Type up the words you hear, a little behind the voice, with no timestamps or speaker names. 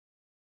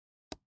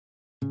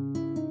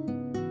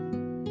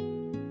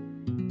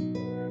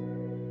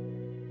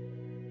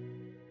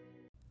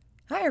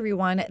Hi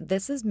everyone,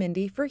 this is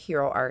Mindy for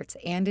Hero Arts,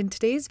 and in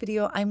today's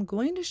video I'm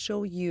going to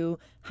show you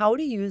how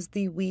to use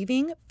the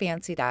weaving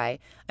fancy die.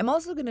 I'm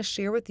also going to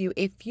share with you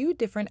a few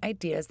different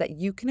ideas that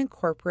you can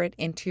incorporate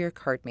into your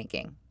card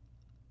making.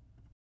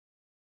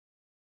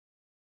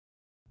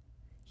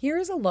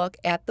 Here's a look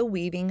at the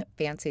weaving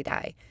fancy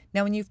die.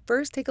 Now when you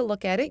first take a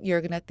look at it,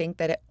 you're going to think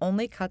that it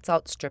only cuts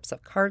out strips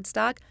of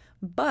cardstock,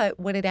 but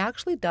what it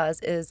actually does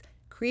is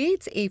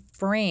creates a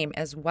frame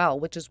as well,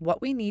 which is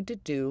what we need to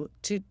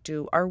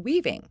do our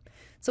weaving.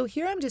 So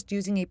here I'm just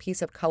using a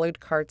piece of colored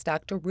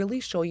cardstock to really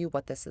show you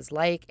what this is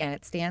like, and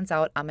it stands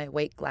out on my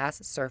white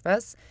glass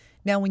surface.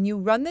 Now when you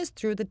run this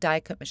through the die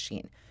cut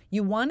machine,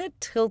 you want to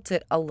tilt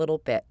it a little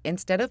bit.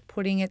 Instead of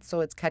putting it so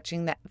it's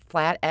catching that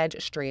flat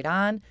edge straight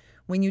on,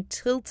 when you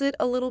tilt it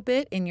a little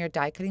bit in your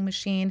die cutting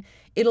machine,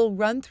 it'll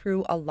run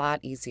through a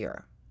lot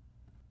easier.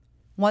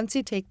 Once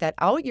you take that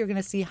out, you're going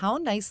to see how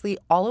nicely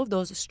all of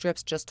those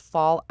strips just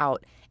fall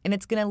out, and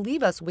it's going to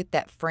leave us with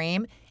that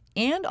frame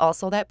and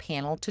also that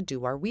panel to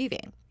do our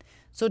weaving.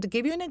 So to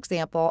give you an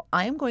example,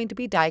 I am going to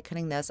be die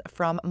cutting this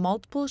from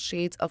multiple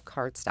shades of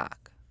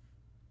cardstock.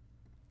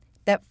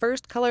 That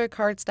first color of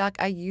cardstock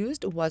I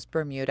used was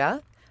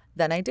Bermuda,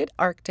 then I did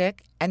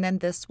Arctic, and then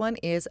this one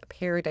is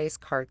Paradise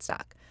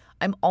cardstock.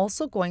 I'm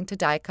also going to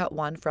die cut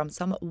one from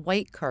some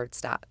white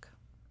cardstock.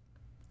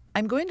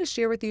 I'm going to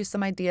share with you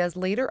some ideas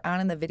later on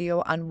in the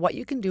video on what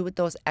you can do with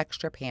those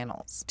extra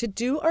panels. To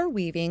do our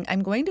weaving,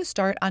 I'm going to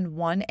start on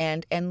one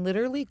end and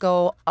literally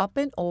go up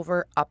and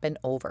over, up and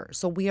over.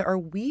 So we are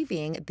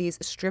weaving these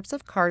strips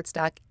of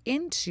cardstock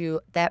into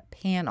that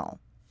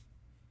panel.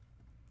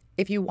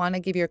 If you want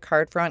to give your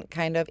card front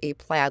kind of a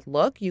plaid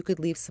look, you could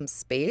leave some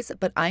space,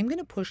 but I'm going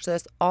to push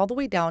this all the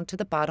way down to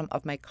the bottom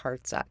of my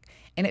cardstock,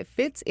 and it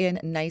fits in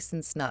nice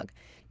and snug.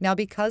 Now,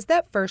 because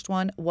that first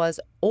one was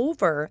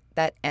over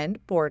that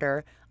end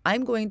border,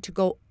 I'm going to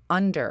go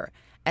under,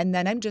 and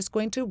then I'm just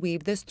going to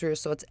weave this through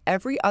so it's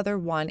every other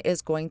one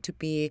is going to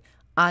be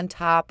on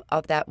top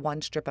of that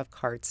one strip of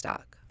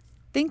cardstock.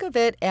 Think of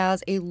it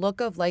as a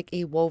look of like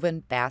a woven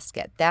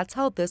basket. That's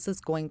how this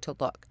is going to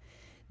look.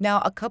 Now,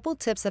 a couple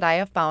tips that I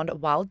have found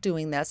while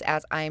doing this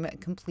as I'm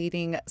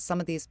completing some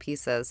of these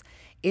pieces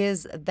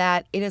is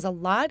that it is a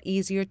lot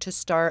easier to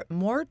start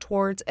more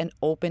towards an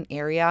open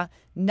area,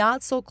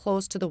 not so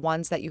close to the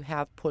ones that you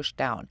have pushed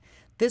down.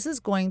 This is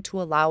going to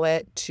allow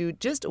it to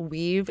just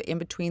weave in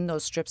between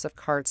those strips of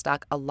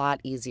cardstock a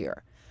lot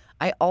easier.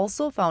 I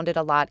also found it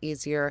a lot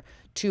easier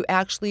to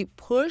actually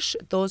push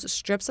those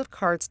strips of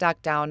cardstock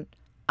down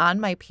on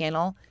my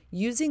panel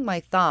using my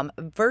thumb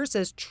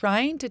versus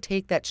trying to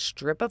take that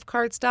strip of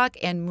cardstock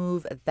and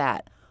move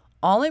that.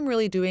 All I'm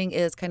really doing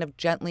is kind of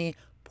gently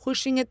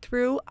pushing it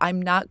through.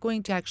 I'm not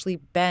going to actually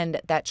bend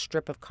that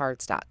strip of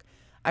cardstock.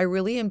 I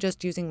really am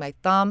just using my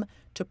thumb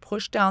to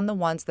push down the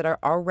ones that are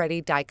already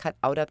die cut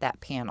out of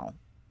that panel.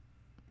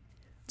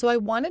 So I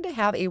wanted to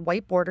have a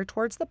white border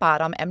towards the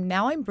bottom, and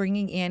now I'm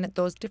bringing in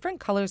those different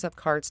colors of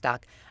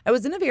cardstock. I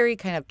was in a very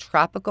kind of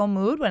tropical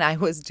mood when I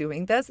was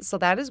doing this, so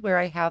that is where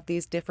I have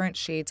these different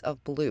shades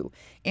of blue.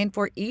 And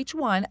for each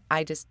one,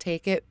 I just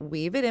take it,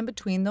 weave it in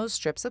between those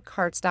strips of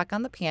cardstock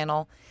on the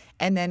panel,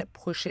 and then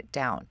push it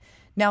down.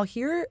 Now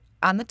here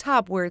on the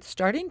top where it's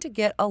starting to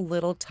get a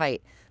little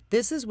tight,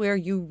 this is where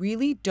you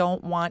really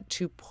don't want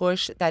to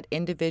push that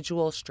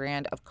individual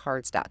strand of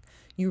cardstock.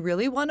 You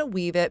really want to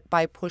weave it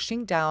by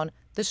pushing down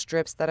the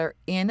strips that are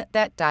in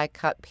that die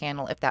cut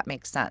panel, if that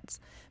makes sense,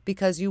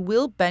 because you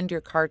will bend your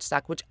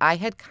cardstock, which I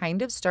had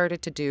kind of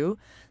started to do,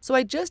 so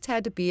I just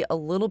had to be a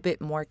little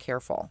bit more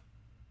careful.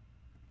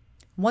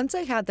 Once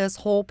I had this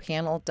whole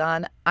panel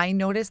done, I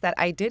noticed that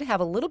I did have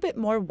a little bit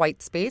more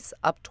white space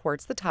up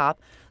towards the top,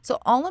 so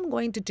all I'm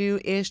going to do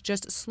is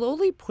just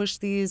slowly push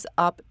these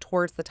up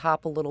towards the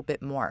top a little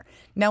bit more.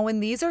 Now when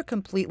these are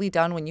completely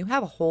done, when you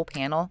have a whole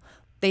panel,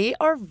 they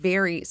are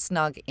very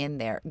snug in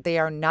there. They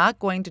are not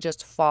going to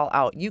just fall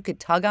out. You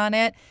could tug on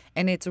it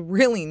and it's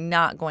really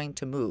not going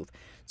to move.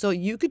 So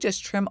you could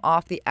just trim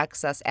off the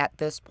excess at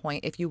this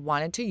point if you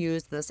wanted to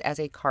use this as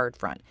a card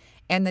front.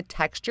 And the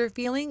texture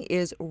feeling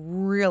is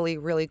really,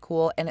 really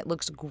cool, and it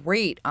looks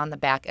great on the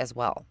back as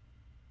well.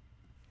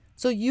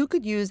 So you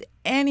could use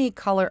any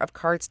color of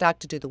cardstock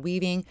to do the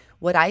weaving.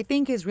 What I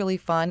think is really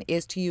fun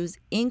is to use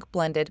ink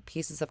blended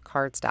pieces of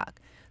cardstock.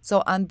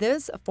 So on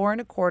this 4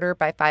 1/4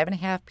 by 5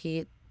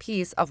 1/2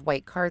 piece of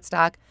white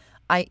cardstock,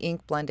 I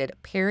ink blended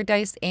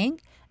Paradise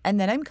ink, and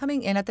then I'm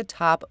coming in at the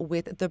top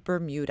with the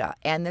Bermuda,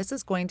 and this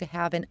is going to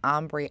have an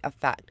ombre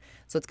effect.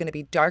 So it's going to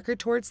be darker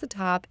towards the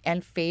top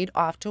and fade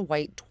off to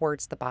white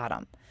towards the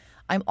bottom.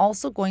 I'm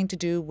also going to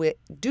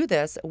do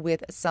this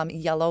with some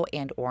yellow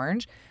and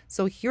orange.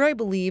 So here I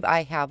believe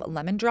I have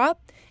Lemon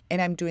Drop,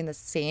 and I'm doing the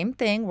same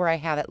thing where I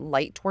have it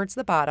light towards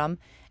the bottom.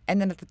 And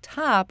then at the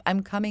top,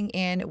 I'm coming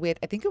in with,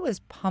 I think it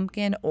was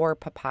pumpkin or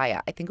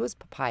papaya. I think it was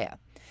papaya.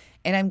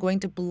 And I'm going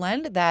to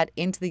blend that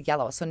into the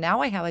yellow. So now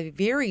I have a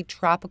very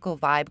tropical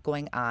vibe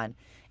going on.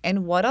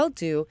 And what I'll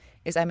do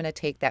is I'm going to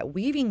take that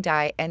weaving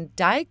die and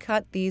die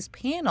cut these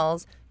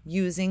panels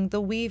using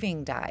the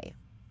weaving die.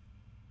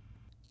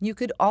 You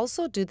could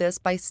also do this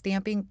by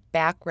stamping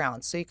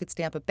backgrounds. So you could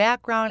stamp a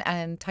background on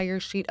an entire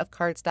sheet of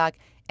cardstock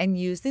and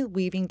use the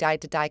weaving die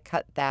to die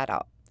cut that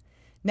out.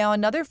 Now,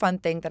 another fun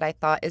thing that I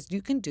thought is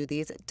you can do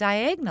these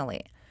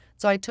diagonally.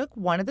 So I took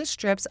one of the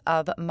strips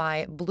of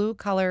my blue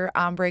color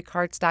ombre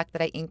cardstock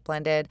that I ink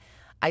blended.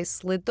 I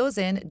slid those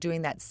in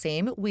doing that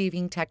same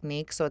weaving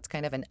technique. So it's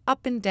kind of an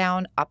up and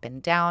down,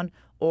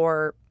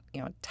 or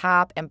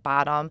top and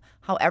bottom,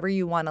 however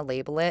you want to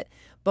label it.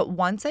 But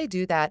once I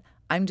do that,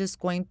 I'm just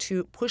going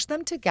to push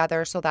them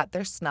together so that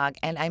they're snug,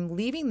 and I'm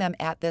leaving them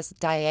at this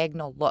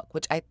diagonal look,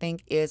 which I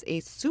think is a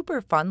super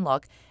fun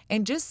look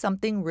and just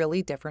something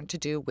really different to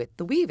do with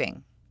the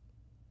weaving.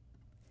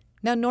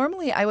 Now,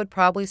 normally I would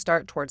probably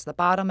start towards the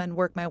bottom and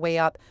work my way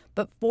up,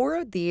 but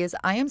for these,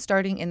 I am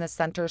starting in the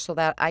center so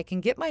that I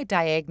can get my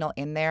diagonal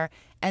in there,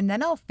 and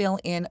then I'll fill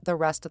in the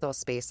rest of those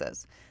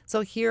spaces. So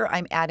here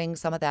I'm adding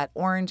some of that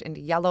orange and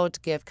yellow to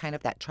give kind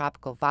of that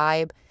tropical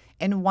vibe.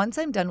 And once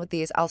I'm done with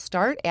these, I'll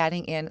start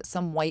adding in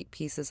some white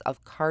pieces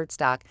of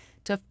cardstock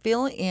to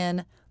fill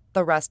in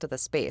the rest of the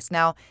space.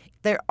 Now,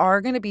 there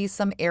are going to be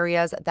some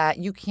areas that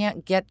you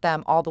can't get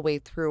them all the way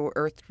through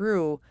or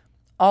through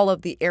all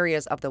of the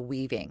areas of the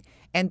weaving.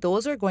 And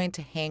those are going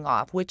to hang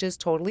off, which is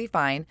totally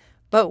fine.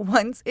 But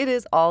once it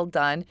is all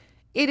done,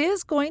 it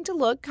is going to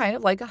look kind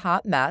of like a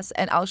hot mess.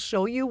 And I'll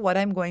show you what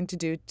I'm going to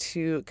do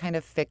to kind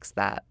of fix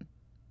that.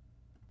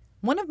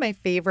 One of my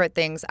favorite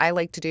things I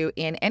like to do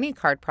in any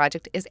card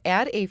project is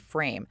add a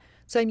frame.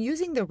 So I'm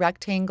using the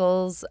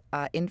Rectangles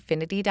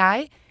Infinity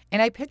die,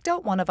 and I picked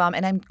out one of them,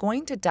 and I'm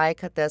going to die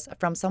cut this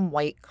from some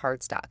white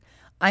cardstock.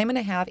 I'm going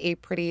to have a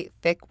pretty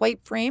thick white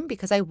frame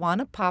because I want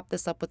to pop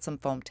this up with some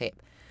foam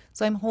tape.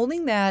 So I'm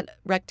holding that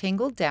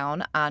rectangle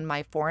down on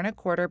my 4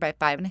 1/4 by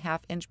 5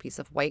 1/2 inch piece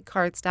of white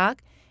cardstock,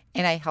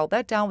 and I held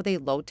that down with a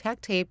low tack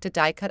tape to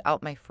die cut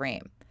out my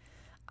frame.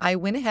 I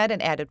went ahead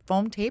and added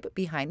foam tape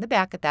behind the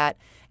back of that.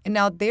 And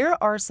now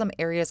there are some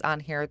areas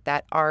on here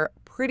that are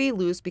pretty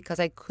loose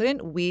because I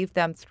couldn't weave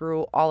them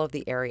through all of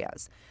the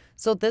areas.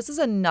 So this is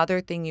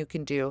another thing you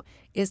can do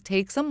is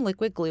take some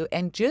liquid glue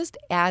and just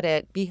add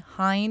it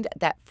behind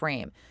that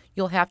frame.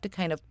 You'll have to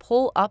kind of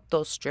pull up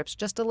those strips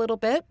just a little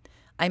bit.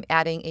 I'm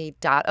adding a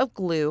dot of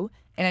glue,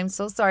 and I'm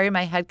so sorry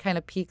my head kind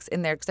of peeks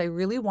in there because I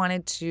really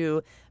wanted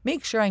to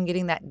make sure I'm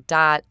getting that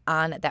dot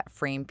on that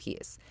frame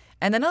piece.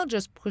 And then I'll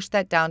just push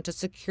that down to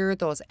secure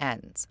those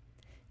ends.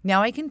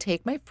 Now I can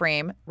take my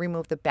frame,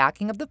 remove the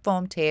backing of the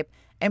foam tape,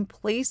 and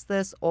place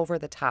this over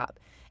the top.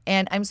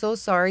 And I'm so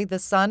sorry, the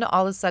sun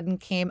all of a sudden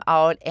came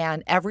out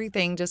and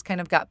everything just kind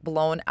of got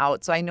blown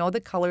out. So I know the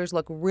colors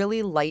look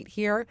really light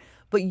here,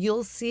 but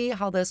you'll see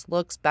how this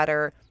looks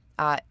better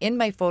in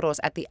my photos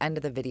at the end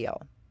of the video.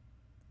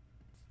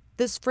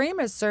 This frame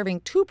is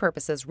serving two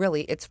purposes,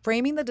 really. It's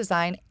framing the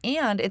design,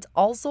 and it's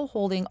also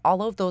holding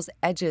all of those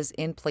edges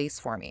in place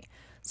for me.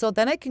 So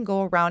then I can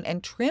go around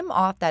and trim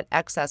off that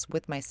excess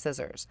with my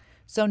scissors.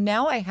 So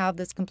now I have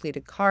this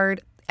completed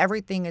card,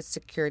 everything is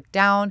secured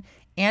down,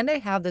 and I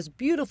have this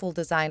beautiful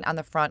design on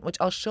the front, which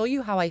I'll show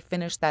you how I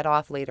finish that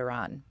off later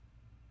on.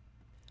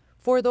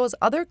 For those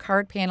other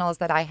card panels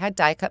that I had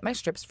die cut my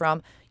strips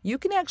from, you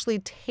can actually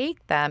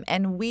take them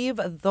and weave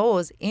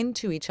those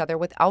into each other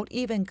without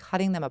even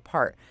cutting them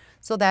apart.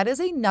 So that is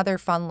another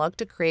fun look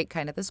to create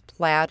kind of this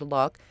plaid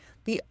look.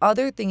 The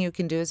other thing you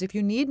can do is if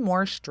you need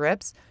more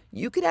strips,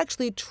 you could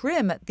actually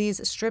trim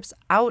these strips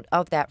out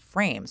of that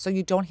frame so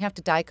you don't have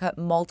to die cut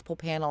multiple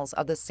panels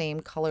of the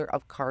same color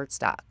of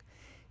cardstock.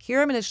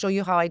 Here I'm going to show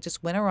you how I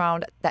just went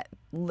around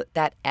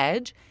that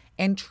edge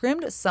and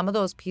trimmed some of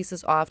those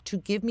pieces off to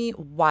give me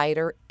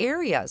wider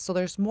areas. So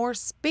there's more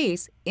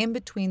space in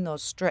between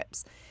those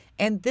strips.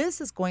 And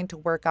this is going to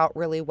work out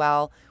really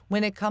well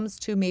when it comes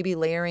to maybe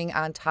layering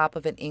on top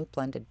of an ink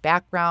blended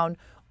background,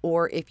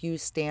 or if you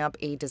stamp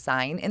a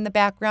design in the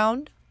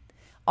background.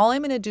 All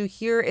I'm going to do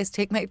here is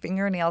take my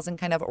fingernails and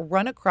kind of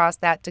run across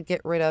that to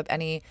get rid of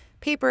any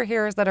paper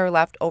hairs that are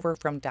left over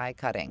from die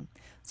cutting.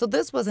 So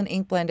this was an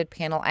ink blended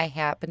panel I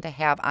happen to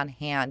have on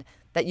hand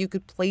that you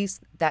could place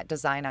that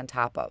design on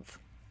top of.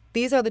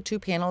 These are the two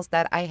panels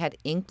that I had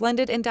ink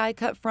blended and die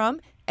cut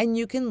from, and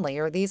you can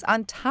layer these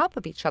on top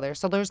of each other.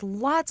 So there's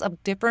lots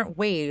of different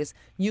ways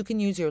you can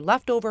use your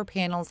leftover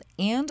panels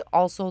and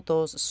also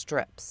those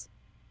strips.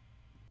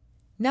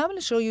 Now I'm going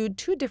to show you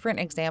two different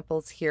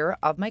examples here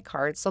of my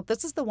cards. So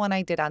this is the one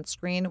I did on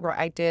screen where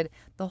I did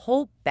the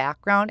whole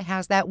background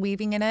has that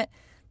weaving in it.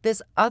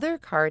 This other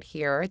card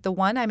here, the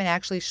one I'm going to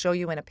actually show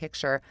you in a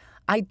picture,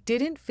 I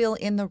didn't fill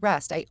in the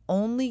rest. I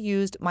only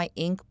used my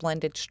ink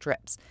blended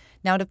strips.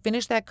 Now to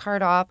finish that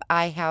card off,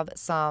 I have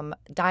some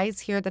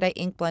dies here that I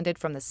ink blended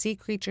from the Sea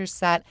Creatures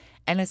set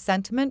and a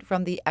sentiment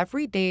from the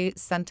Everyday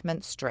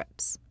Sentiment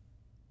strips.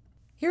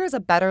 Here is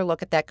a better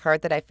look at that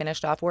card that I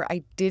finished off where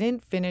I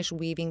didn't finish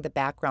weaving the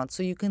background.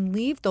 So you can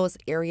leave those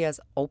areas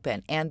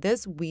open, and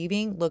this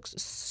weaving looks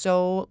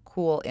so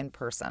cool in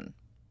person.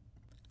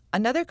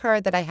 Another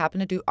card that I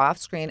happen to do off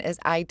screen is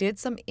I did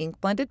some ink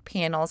blended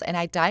panels and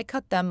I die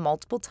cut them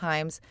multiple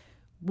times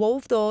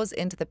wove those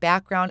into the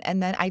background,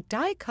 and then I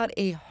die cut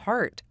a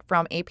heart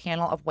from a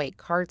panel of white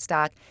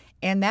cardstock,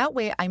 and that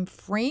way I'm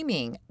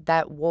framing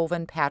that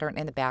woven pattern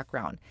in the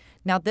background.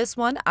 Now this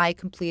one I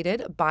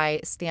completed by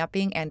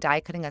stamping and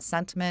die cutting a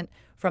sentiment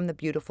from the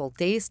Beautiful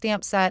Day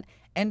stamp set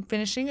and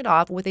finishing it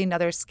off with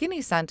another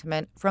skinny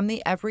sentiment from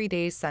the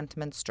Everyday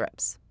Sentiment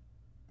strips.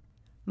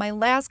 My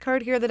last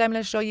card here that I'm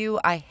going to show you,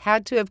 I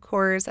had to, of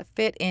course,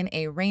 fit in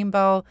a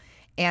rainbow.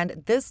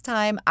 And this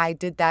time I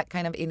did that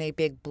kind of in a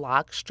big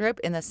block strip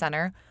in the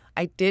center.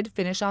 I did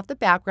finish off the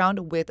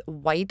background with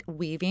white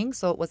weaving,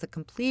 so it was a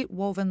complete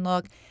woven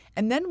look.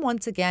 And then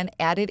once again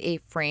added a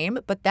frame,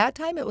 but that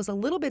time it was a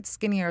little bit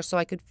skinnier so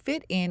I could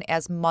fit in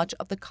as much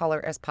of the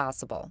color as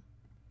possible.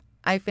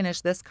 I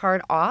finished this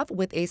card off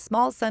with a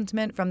small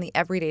sentiment from the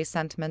Everyday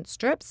Sentiment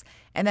strips,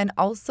 and then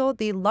also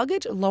the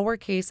Luggage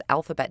Lowercase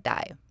alphabet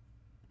die.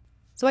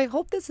 So I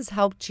hope this has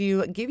helped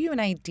you, give you an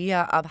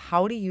idea of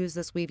how to use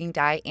this weaving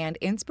die and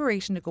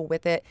inspiration to go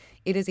with it.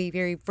 It is a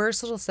very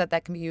versatile set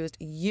that can be used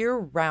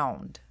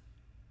year-round.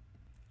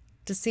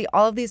 To see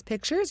all of these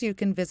pictures, you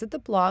can visit the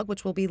blog,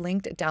 which will be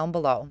linked down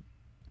below.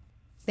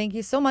 Thank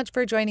you so much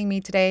for joining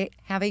me today.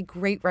 Have a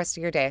great rest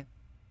of your day.